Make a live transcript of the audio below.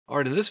All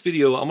right, in this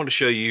video, I'm going to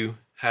show you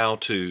how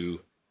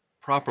to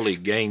properly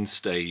gain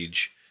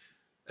stage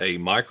a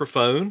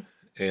microphone.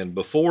 And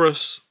before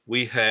us,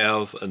 we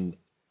have an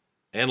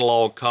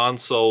analog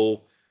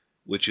console,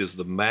 which is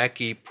the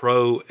Mackie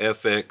Pro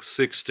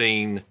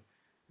FX16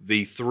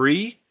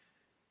 V3.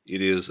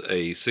 It is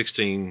a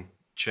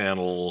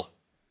 16-channel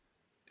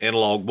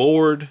analog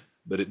board,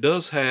 but it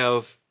does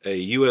have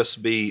a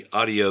USB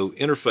audio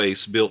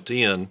interface built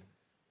in,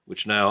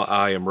 which now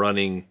I am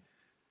running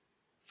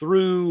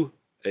through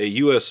a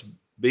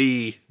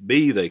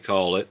USB-B, they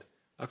call it.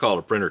 I call it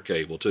a printer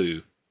cable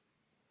too,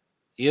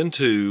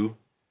 into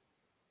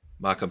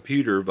my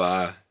computer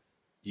via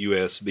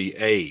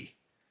USB-A.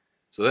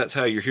 So that's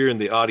how you're hearing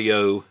the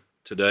audio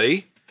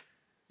today.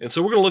 And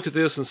so we're going to look at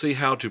this and see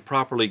how to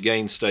properly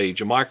gain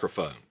stage a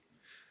microphone.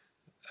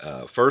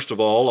 First of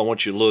all, I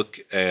want you to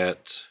look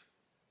at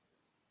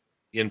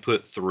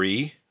input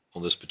 3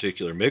 on this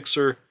particular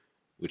mixer,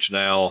 which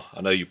now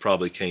I know you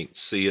probably can't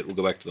see it. We'll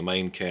go back to the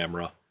main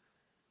camera,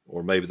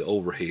 or maybe the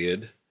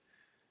overhead.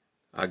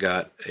 I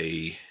got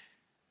a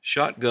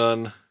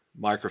shotgun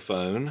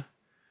microphone,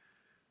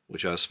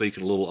 which I was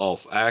speaking a little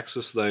off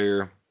axis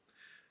there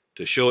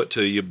to show it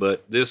to you,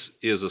 but this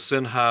is a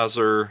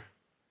Sennheiser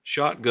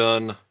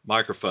shotgun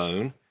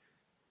microphone,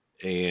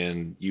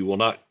 and you will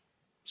not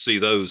see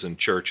those in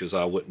churches,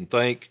 I wouldn't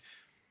think,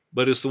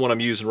 but it's the one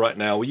I'm using right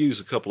now. We use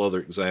a couple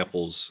other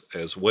examples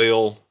as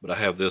well, but I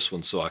have this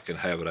one so I can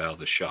have it out of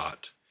the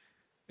shot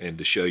and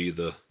to show you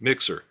the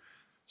mixer.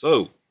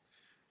 So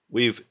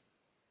we've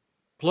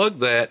plugged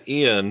that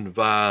in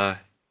via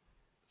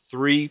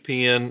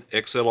 3-pin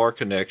XLR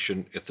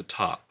connection at the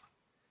top.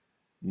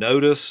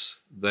 Notice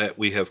that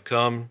we have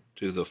come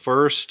to the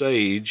first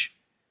stage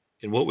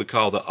in what we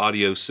call the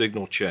audio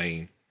signal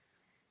chain.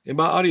 And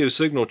by audio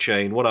signal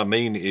chain, what I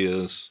mean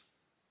is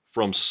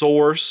from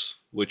source,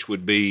 which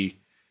would be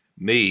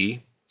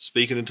me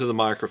speaking into the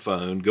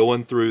microphone,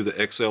 going through the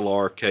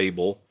XLR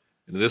cable,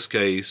 in this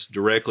case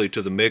directly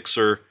to the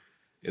mixer,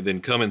 and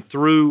then coming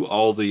through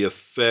all the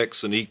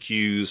effects and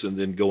EQs, and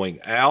then going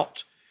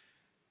out,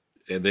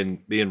 and then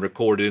being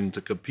recorded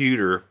into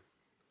computer.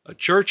 A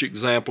church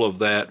example of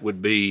that would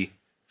be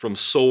from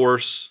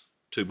source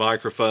to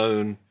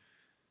microphone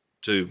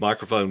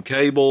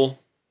cable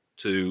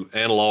to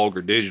analog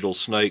or digital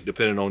snake,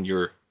 depending on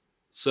your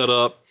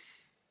setup,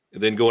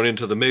 and then going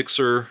into the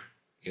mixer,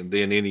 and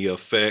then any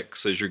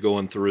effects as you're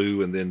going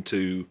through, and then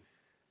to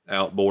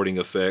outboarding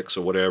effects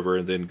or whatever,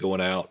 and then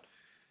going out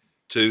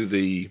to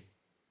the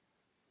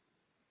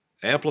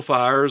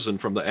amplifiers, and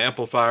from the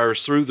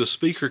amplifiers through the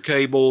speaker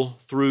cable,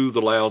 through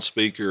the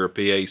loudspeaker or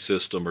PA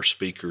system or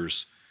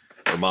speakers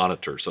or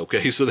monitors.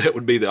 Okay, so that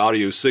would be the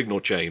audio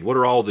signal chain. What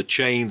are all the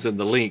chains in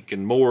the link?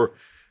 And more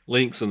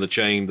links in the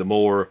chain, the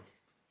more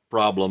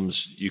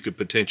problems you could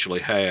potentially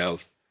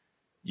have.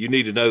 You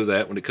need to know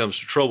that when it comes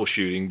to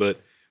troubleshooting.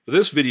 But for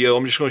this video,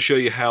 I'm just going to show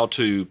you how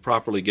to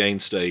properly gain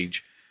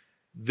stage.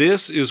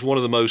 This is one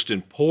of the most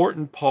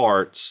important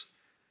parts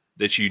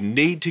that you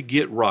need to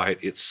get right.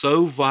 It's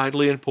so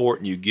vitally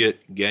important you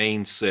get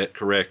gain set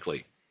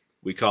correctly.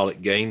 We call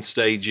it gain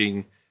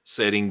staging,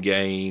 setting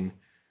gain.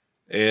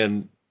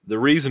 And the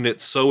reason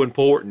it's so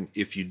important,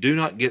 if you do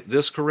not get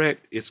this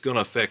correct, it's going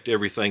to affect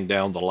everything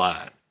down the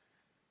line.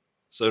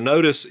 So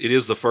notice it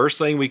is the first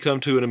thing we come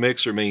to in a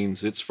mixer,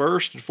 means it's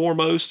first and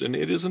foremost, and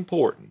it is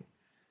important.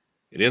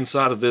 And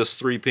inside of this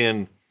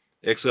 3-pin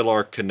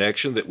XLR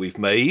connection that we've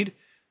made,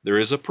 there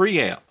is a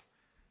preamp.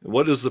 And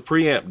what does the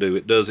preamp do?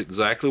 It does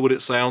exactly what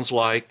it sounds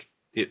like.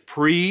 It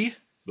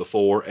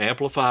before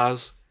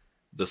amplifies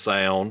the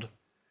sound,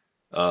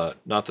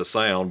 not the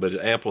sound, but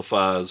it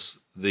amplifies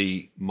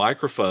the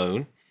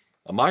microphone.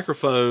 A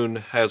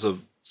microphone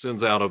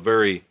sends out a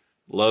very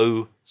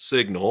low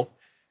signal,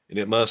 and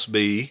it must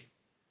be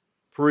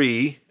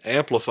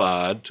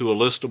pre-amplified to a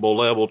listenable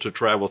level to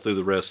travel through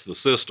the rest of the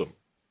system.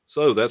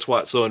 So that's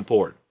why it's so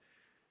important.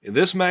 In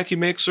this Mackie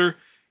mixer,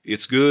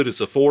 it's good, it's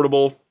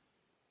affordable.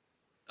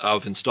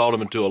 I've installed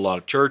them into a lot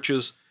of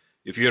churches.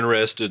 If you're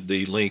interested,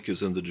 the link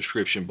is in the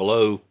description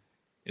below,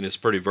 and it's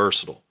pretty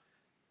versatile.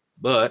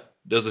 But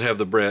does it have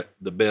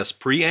the best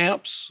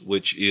preamps,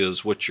 which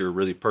is what you're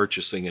really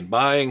purchasing and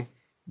buying?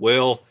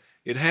 Well,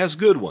 it has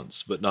good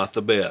ones, but not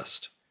the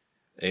best.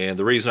 And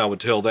the reason I would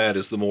tell that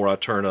is the more I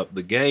turn up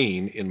the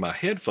gain in my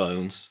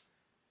headphones,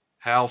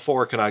 how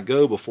far can I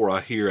go before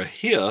I hear a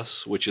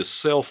hiss, which is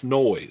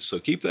self-noise. So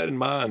keep that in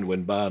mind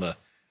when buying a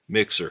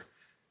mixer.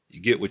 You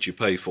get what you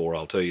pay for,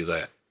 I'll tell you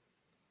that.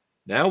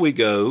 Now we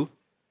go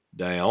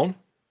down.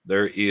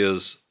 There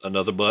is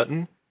another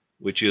button,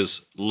 which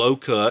is low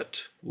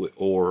cut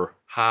or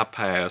high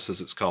pass,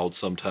 as it's called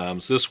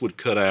sometimes. This would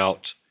cut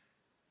out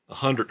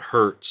 100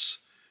 hertz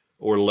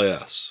or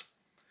less.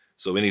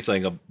 So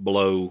anything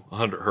below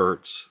 100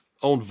 hertz.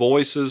 On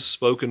voices,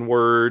 spoken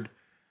word,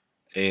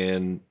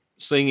 and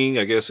singing,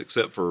 I guess,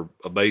 except for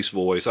a bass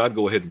voice, I'd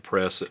go ahead and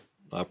press it.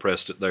 I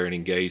pressed it there and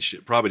engaged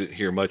it. Probably didn't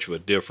hear much of a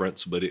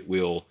difference, but it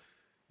will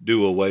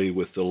do away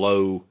with the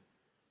low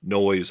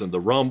noise and the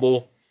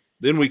rumble.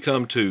 Then we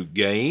come to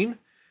gain,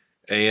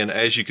 and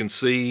as you can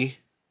see,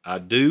 I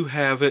do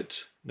have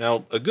it.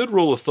 Now, a good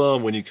rule of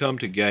thumb when you come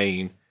to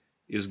gain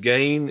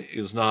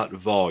is not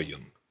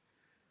volume.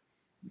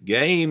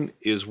 Gain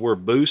is we're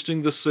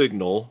boosting the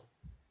signal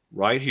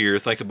right here.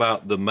 Think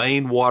about the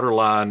main water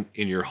line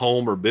in your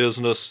home or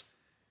business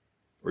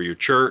or your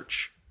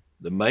church,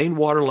 the main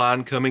water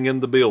line coming in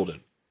the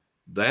building.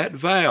 That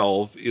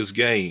valve is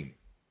gain.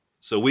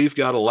 So we've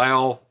got to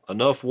allow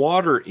enough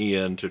water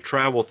in to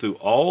travel through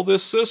all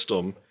this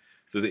system,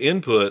 through the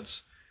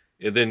inputs,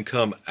 and then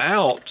come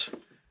out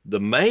the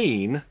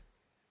main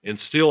and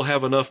still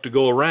have enough to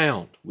go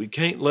around. We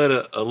can't let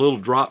a little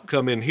drop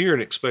come in here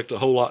and expect a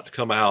whole lot to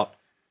come out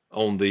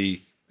on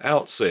the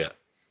outset.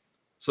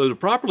 So to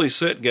properly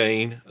set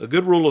gain, a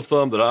good rule of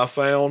thumb that I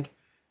found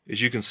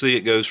is you can see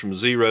it goes from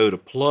 0 to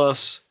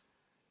plus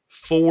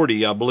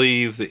 40, I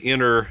believe, the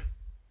inner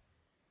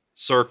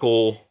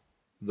circle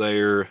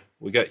there.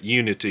 We got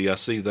unity, I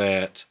see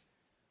that.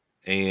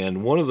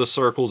 And one of the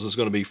circles is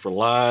going to be for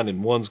line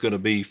and one's going to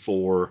be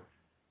for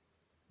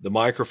the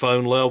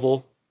microphone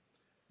level.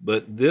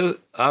 But this,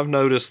 I've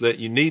noticed that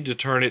you need to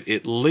turn it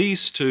at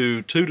least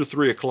to 2 to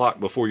 3 o'clock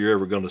before you're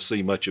ever going to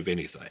see much of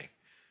anything.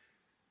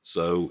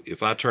 So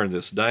if I turn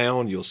this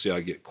down, you'll see I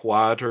get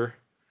quieter.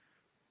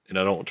 And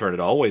I don't turn it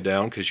all the way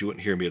down because you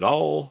wouldn't hear me at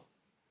all.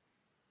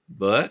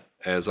 But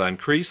as I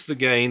increase the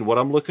gain, what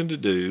I'm looking to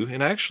do,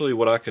 and actually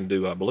what I can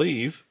do, I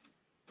believe,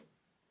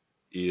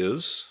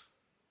 is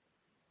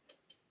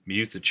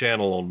mute the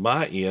channel on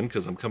my end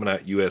because I'm coming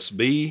out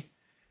USB.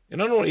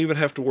 And I don't even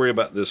have to worry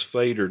about this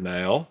fader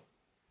now.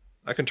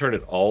 I can turn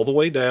it all the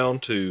way down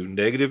to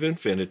negative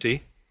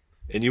infinity.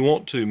 And you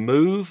want to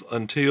move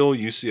until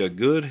you see a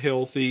good,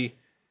 healthy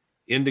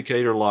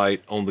indicator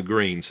light on the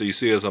green. So you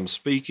see as I'm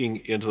speaking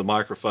into the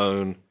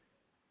microphone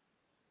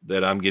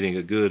that I'm getting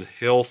a good,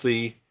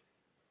 healthy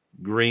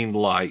green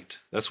light.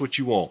 That's what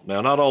you want.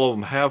 Now, not all of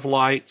them have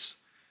lights,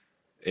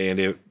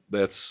 and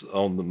that's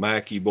on the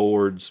Mackie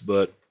boards,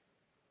 but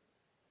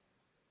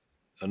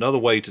another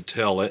way to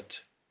tell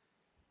it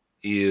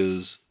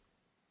is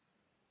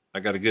I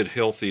got a good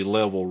healthy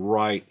level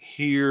right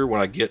here.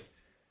 When I get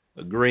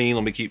a green,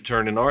 let me keep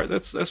turning. All right,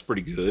 that's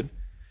pretty good.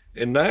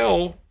 And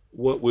now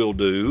what we'll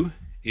do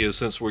is,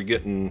 since we're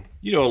getting,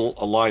 you know,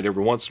 a light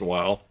every once in a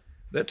while,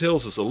 that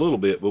tells us a little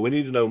bit, but we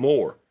need to know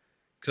more.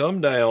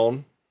 Come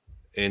down,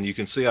 and you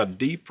can see I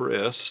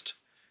depressed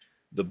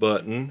the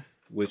button,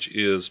 which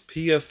is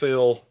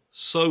PFL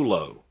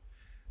Solo.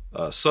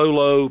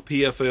 Solo,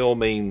 PFL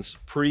means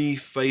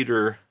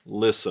pre-fader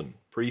listen.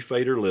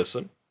 Pre-fader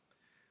listen.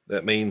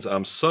 That means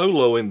I'm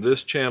soloing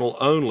this channel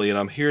only, and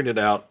I'm hearing it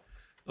out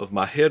of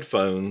my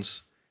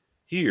headphones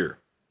here.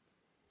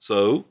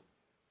 So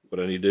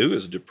what I need to do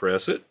is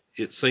depress it.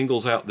 It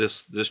singles out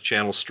this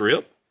channel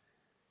strip,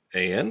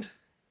 and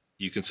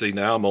you can see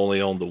now I'm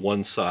only on the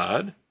one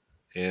side,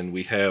 and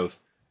we have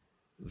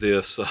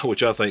this,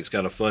 which I think is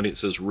kind of funny. It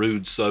says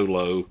rude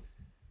solo,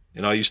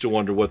 and I used to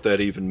wonder what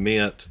that even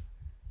meant.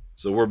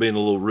 So we're being a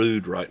little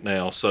rude right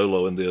now,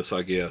 soloing this,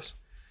 I guess.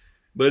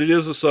 But it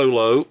is a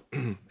solo,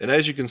 and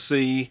as you can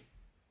see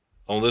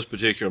on this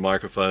particular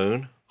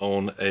microphone,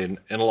 on an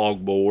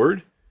analog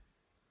board,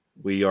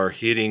 we are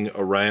hitting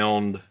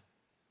around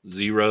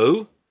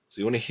 0. So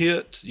you want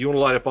to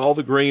light up all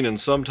the green and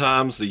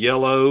sometimes the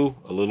yellow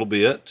a little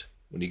bit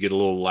when you get a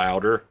little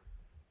louder,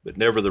 but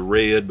never the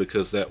red,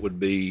 because that would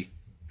be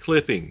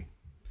clipping.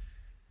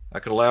 I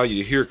could allow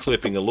you to hear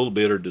clipping a little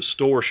bit, or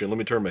distortion. Let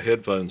me turn my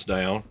headphones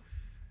down.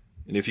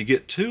 And if you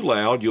get too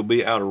loud, you'll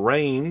be out of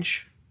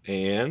range,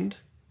 and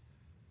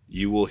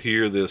you will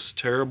hear this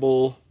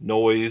terrible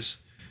noise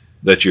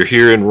that you're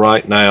hearing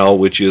right now,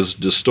 which is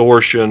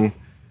distortion.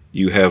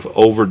 You have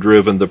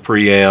overdriven the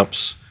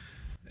preamps,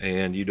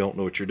 and you don't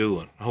know what you're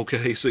doing.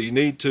 Okay, so you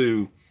need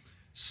to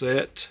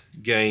set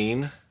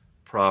gain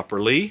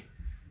properly.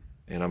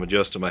 And I'm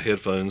adjusting my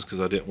headphones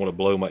because I didn't want to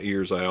blow my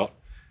ears out.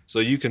 So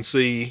you can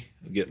see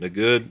I'm getting a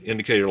good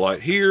indicator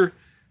light here,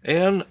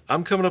 and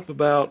I'm coming up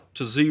about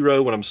to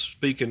 0 when I'm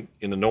speaking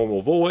in a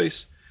normal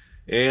voice.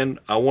 And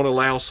I want to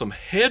allow some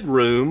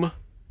headroom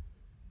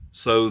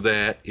so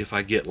that if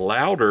I get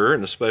louder,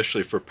 and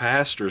especially for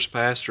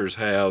pastors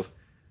have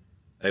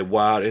a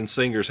wide, and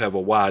singers have a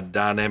wide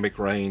dynamic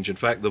range. In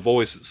fact, the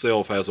voice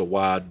itself has a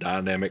wide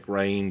dynamic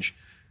range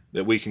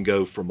that we can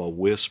go from a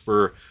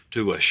whisper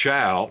to a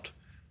shout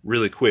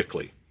really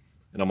quickly.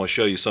 And I'm going to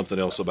show you something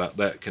else about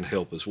that can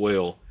help as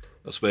well,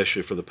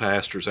 especially for the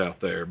pastors out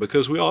there,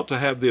 because we ought to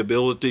have the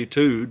ability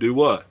to do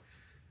what?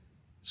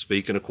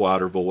 Speak in a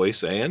quieter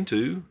voice, and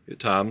to, at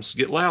times,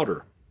 get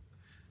louder.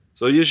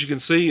 So as you can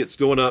see, it's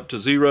going up to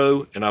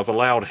 0, and I've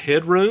allowed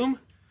headroom.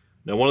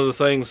 Now, one of the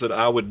things that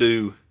I would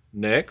do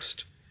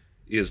next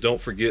is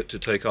don't forget to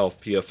take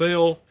off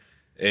PFL,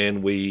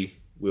 and we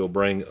will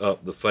bring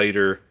up the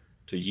fader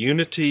to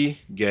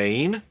unity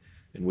gain,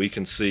 and we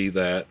can see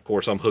that, of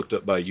course, I'm hooked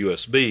up by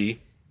USB.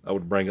 I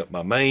would bring up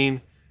my main,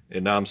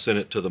 and now I'm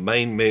sending it to the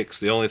main mix.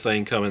 The only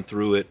thing coming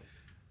through it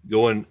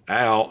going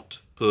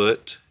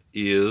output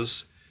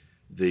is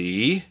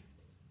the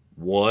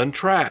one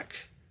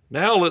track.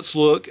 Now let's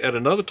look at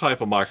another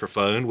type of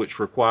microphone which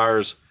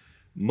requires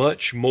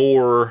much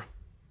more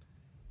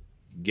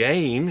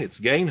gain. It's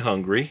gain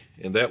hungry,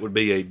 and that would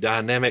be a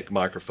dynamic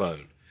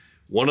microphone.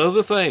 One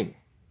other thing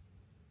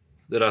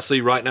that I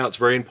see right now, it's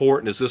very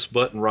important, is this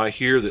button right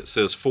here that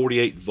says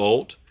 48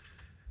 volt.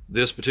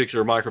 This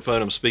particular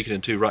microphone I'm speaking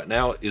into right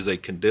now is a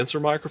condenser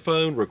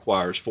microphone,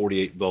 requires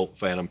 48 volt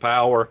phantom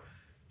power.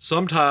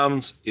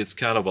 Sometimes it's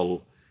kind of a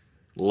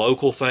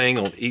local thing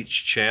on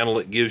each channel.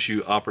 It gives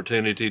you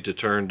opportunity to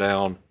turn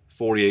down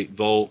 48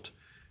 volt.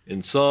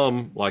 In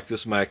some, like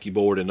this Mackie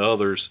board and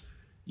others,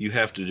 you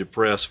have to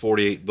depress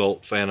 48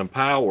 volt phantom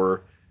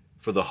power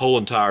for the whole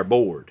entire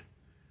board.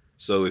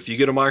 So if you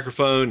get a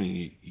microphone and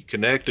you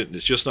connect it and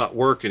it's just not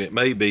working, it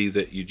may be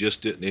that you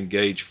just didn't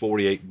engage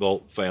 48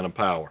 volt phantom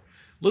power.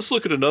 Let's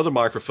look at another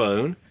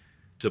microphone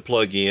to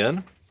plug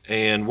in,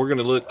 and we're going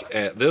to look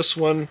at this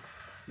one,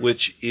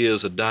 which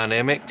is a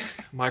dynamic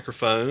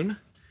microphone.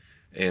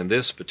 And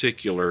this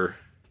particular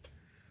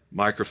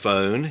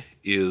microphone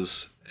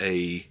is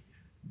a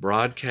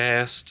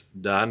broadcast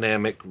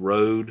dynamic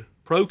Rode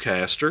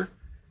Procaster,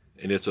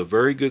 and it's a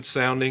very good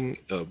sounding,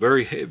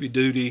 very heavy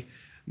duty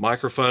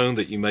microphone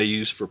that you may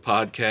use for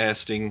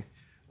podcasting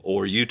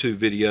or YouTube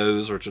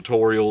videos or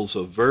tutorials.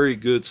 A very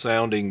good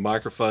sounding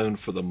microphone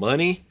for the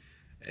money,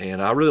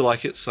 and I really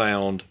like its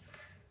sound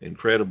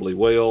incredibly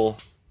well.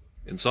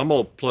 And so I'm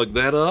going to plug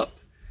that up,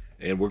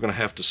 and we're going to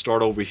have to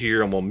start over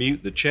here. I'm going to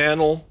mute the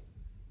channel.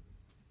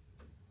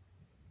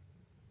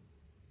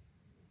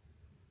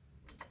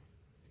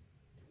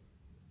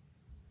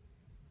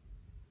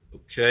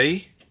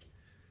 Okay,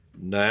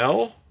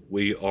 now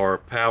we are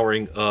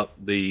powering up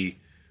the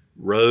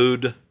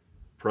Rode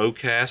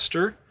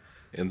Procaster,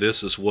 and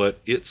this is what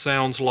it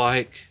sounds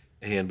like.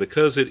 And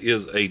because it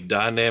is a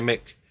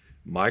dynamic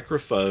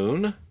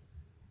microphone,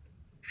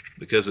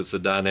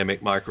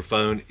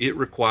 it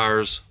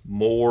requires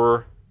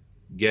more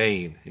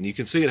gain. And you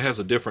can see it has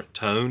a different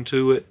tone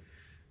to it.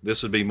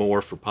 This would be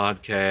more for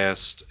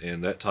podcast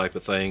and that type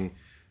of thing.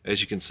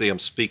 As you can see, I'm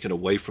speaking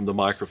away from the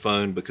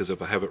microphone, because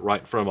if I have it right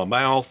in front of my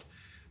mouth,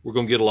 we're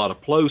going to get a lot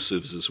of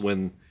plosives, is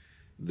when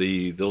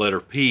the letter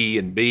P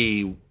and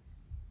B,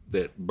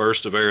 that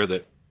burst of air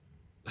that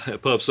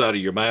puffs out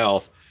of your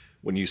mouth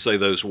when you say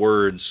those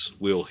words,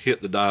 will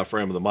hit the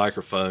diaphragm of the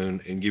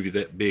microphone and give you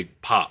that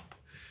big pop.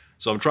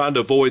 So I'm trying to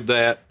avoid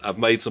that. I've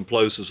made some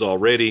plosives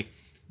already,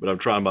 but I'm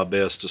trying my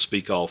best to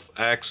speak off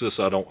axis.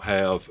 I don't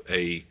have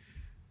a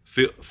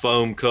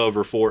foam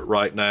cover for it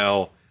right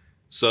now,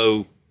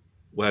 so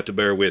we'll have to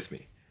bear with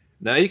me.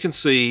 Now you can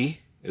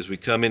see, as we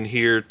come in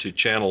here to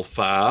channel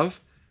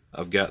 5,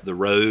 I've got the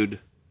Rode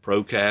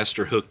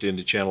Procaster hooked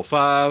into channel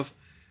 5,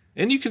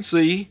 and you can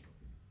see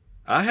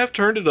I have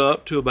turned it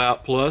up to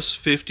about plus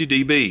 50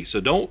 dB. So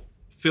don't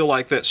feel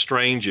like that's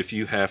strange if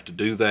you have to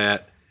do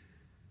that.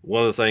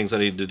 One of the things I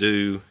need to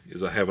do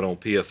is I have it on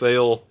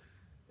PFL,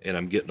 and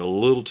I'm getting a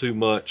little too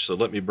much, so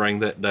let me bring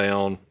that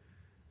down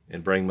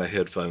and bring my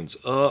headphones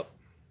up.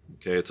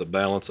 Okay, it's a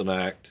balancing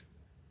act,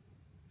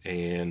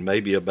 and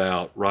maybe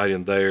about right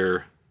in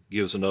there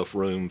gives enough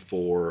room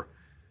for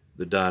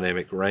the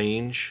dynamic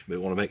range. We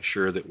want to make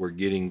sure that we're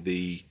getting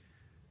the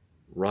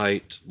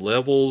right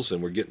levels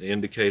and we're getting the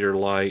indicator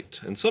light.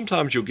 And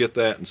sometimes you'll get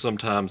that, and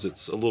sometimes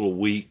it's a little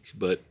weak,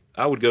 but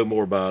I would go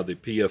more by the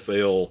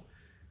PFL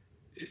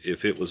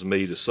if it was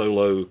me to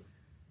solo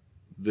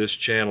this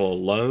channel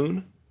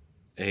alone,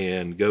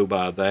 and go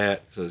by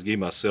that to give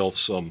myself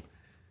some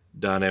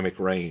dynamic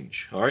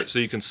range. All right, so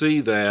you can see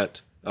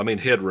that,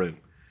 headroom.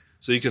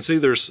 So you can see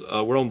there's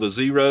we're on the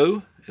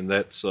 0, and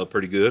that's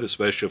pretty good,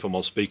 especially if I'm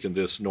going to speak in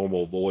this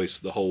normal voice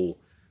the whole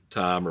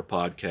time, or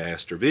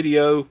podcast or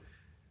video.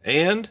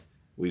 And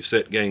we've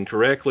set gain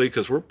correctly,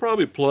 because we're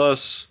probably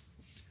plus,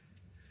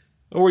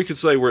 or we could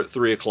say we're at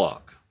 3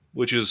 o'clock,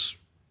 which is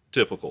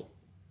typical.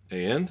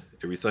 And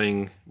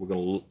everything, we're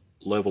going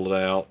to level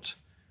it out.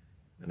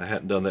 And I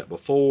hadn't done that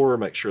before.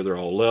 Make sure they're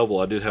all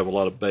level. I did have a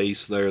lot of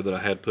bass there that I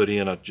had put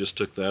in. I just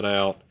took that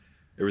out.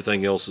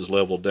 Everything else is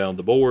leveled down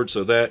the board.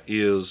 So that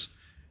is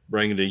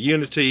bringing to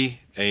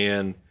unity,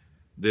 and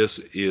this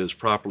is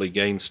properly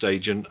gain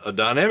staging a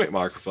dynamic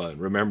microphone.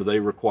 Remember, they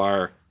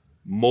require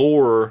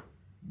more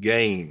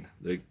gain.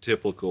 They're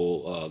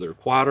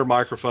quieter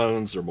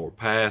microphones, they're more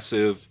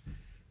passive,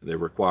 they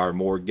require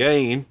more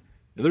gain,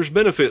 and there's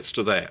benefits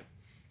to that.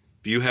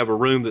 If you have a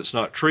room that's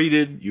not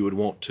treated, you would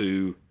want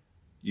to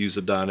use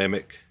a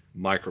dynamic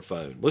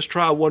microphone. Let's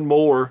try one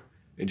more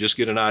and just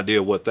get an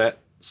idea what that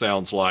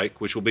sounds like,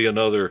 which will be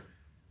another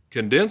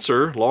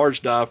condenser,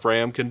 large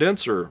diaphragm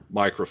condenser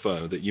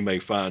microphone that you may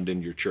find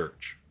in your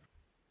church.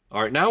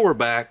 All right, now we're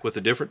back with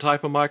a different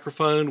type of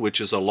microphone, which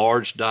is a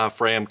large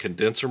diaphragm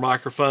condenser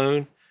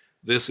microphone.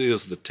 This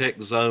is the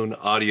TechZone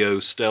Audio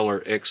Stellar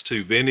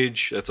X2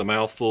 Vintage. That's a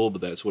mouthful,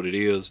 but that's what it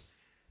is.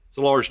 It's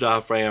a large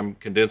diaphragm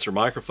condenser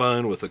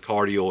microphone with a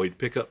cardioid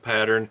pickup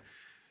pattern.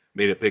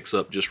 It picks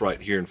up just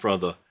right here in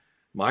front of the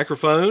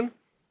microphone.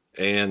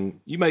 And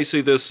you may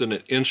see this in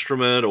an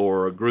instrument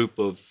or a group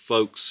of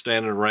folks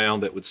standing around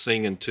that would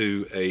sing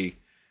into a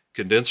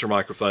condenser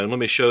microphone. Let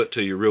me show it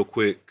to you real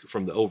quick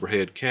from the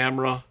overhead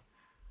camera.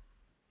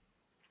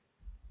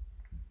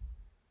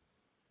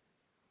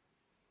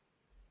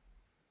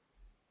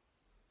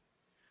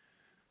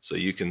 So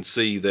you can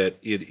see that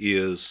it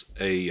is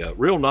a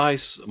real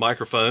nice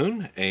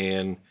microphone,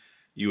 and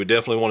you would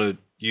definitely want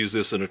to use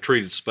this in a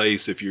treated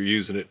space if you're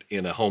using it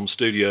in a home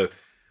studio.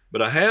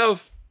 But I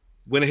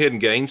went ahead and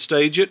gain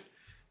staged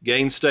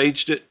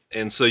it,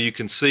 and so you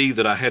can see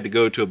that I had to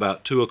go to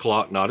about 2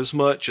 o'clock, not as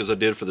much as I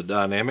did for the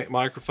dynamic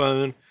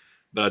microphone,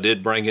 but I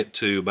did bring it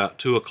to about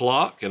 2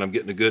 o'clock, and I'm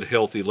getting a good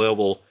healthy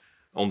level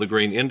on the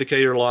green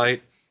indicator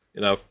light.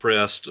 And I've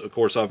pressed, of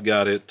course, I've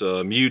got it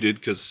muted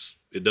because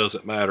it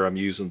doesn't matter. I'm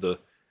using the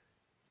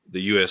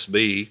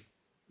USB,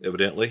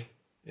 evidently,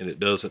 and it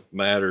doesn't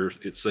matter,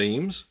 it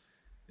seems.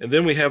 And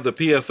then we have the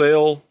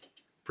PFL,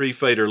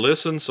 pre-fader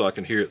listen, so I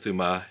can hear it through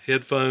my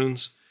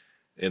headphones.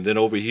 And then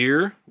over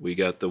here, we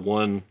got the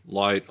one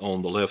light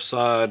on the left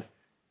side,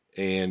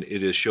 and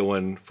it is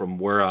showing from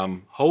where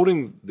I'm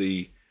holding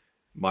the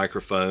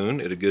microphone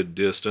at a good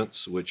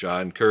distance, which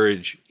I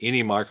encourage.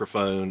 Any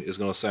microphone is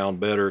going to sound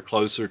better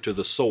closer to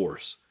the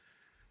source.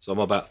 So I'm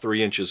about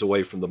 3 inches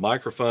away from the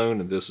microphone,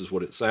 and this is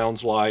what it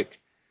sounds like.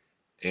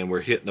 And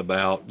we're hitting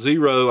about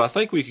 0. I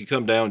think we could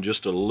come down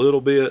just a little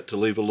bit to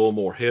leave a little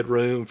more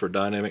headroom for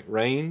dynamic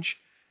range.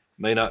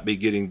 May not be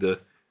getting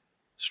the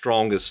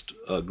strongest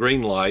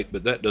green light,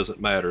 but that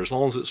doesn't matter. As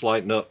long as it's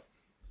lighting up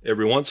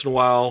every once in a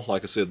while,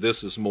 like I said,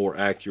 this is more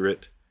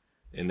accurate.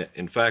 And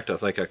in fact, I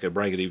think I could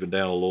bring it even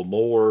down a little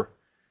more.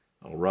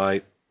 All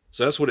right,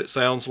 so that's what it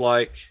sounds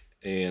like.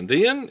 And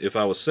then if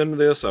I was sending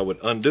this, I would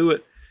undo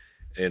it.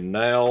 And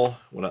now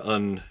when I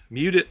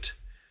unmute it,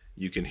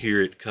 you can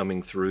hear it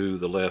coming through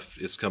the left.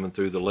 It's coming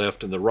through the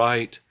left and the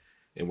right.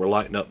 And we're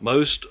lighting up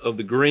most of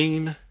the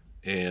green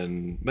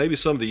and maybe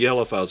some of the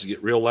yellow if I was to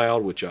get real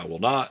loud, which I will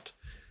not,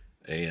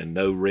 and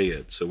no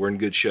red. So we're in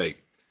good shape.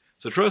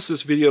 So trust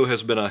this video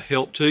has been a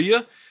help to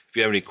you. If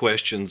you have any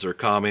questions or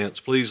comments,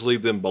 please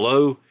leave them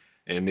below.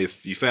 And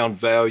if you found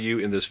value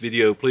in this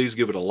video, please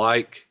give it a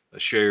like, a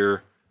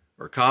share,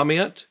 or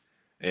comment.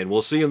 And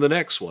we'll see you in the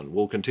next one.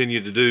 We'll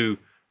continue to do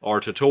our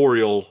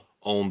tutorial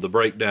on the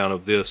breakdown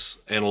of this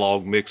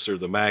analog mixer,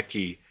 the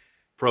Mackie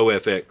Pro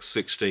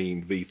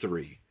FX16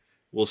 V3.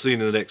 We'll see you in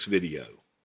the next video.